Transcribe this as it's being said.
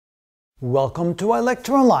Welcome to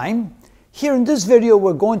ilectureonline. Here in this video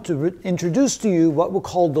we're going to introduce to you what we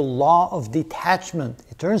call the law of detachment.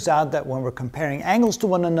 It turns out that when we're comparing angles to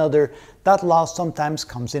one another, that law sometimes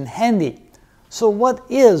comes in handy. So what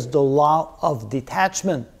is the law of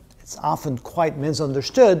detachment? It's often quite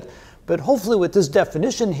misunderstood, but hopefully with this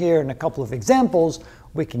definition here and a couple of examples,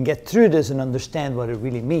 we can get through this and understand what it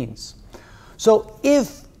really means. So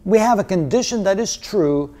if we have a condition that is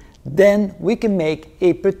true, then we can make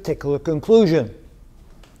a particular conclusion.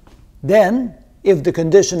 Then, if the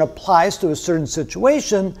condition applies to a certain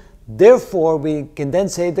situation, therefore we can then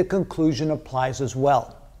say the conclusion applies as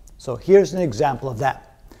well. So here's an example of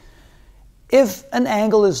that. If an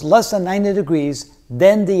angle is less than 90 degrees,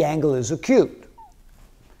 then the angle is acute.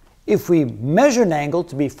 If we measure an angle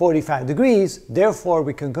to be 45 degrees, therefore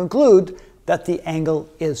we can conclude that the angle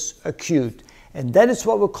is acute. And that is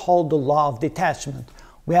what we call the law of detachment.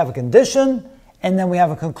 We have a condition, and then we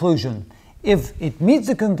have a conclusion. If it meets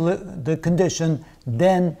the condition,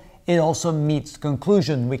 then it also meets the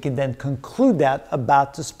conclusion. We can then conclude that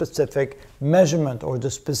about the specific measurement or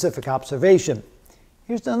the specific observation.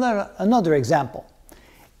 Here's another example.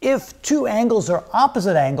 If two angles are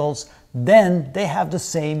opposite angles, then they have the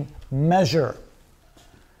same measure.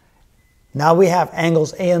 Now we have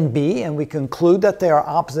angles A and B, and we conclude that they are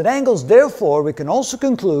opposite angles. Therefore, we can also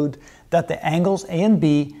conclude that the angles A and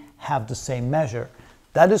B have the same measure.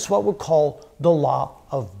 That is what we call the law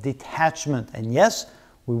of detachment. And yes,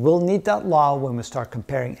 we will need that law when we start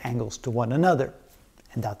comparing angles to one another.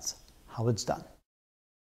 And that's how it's done.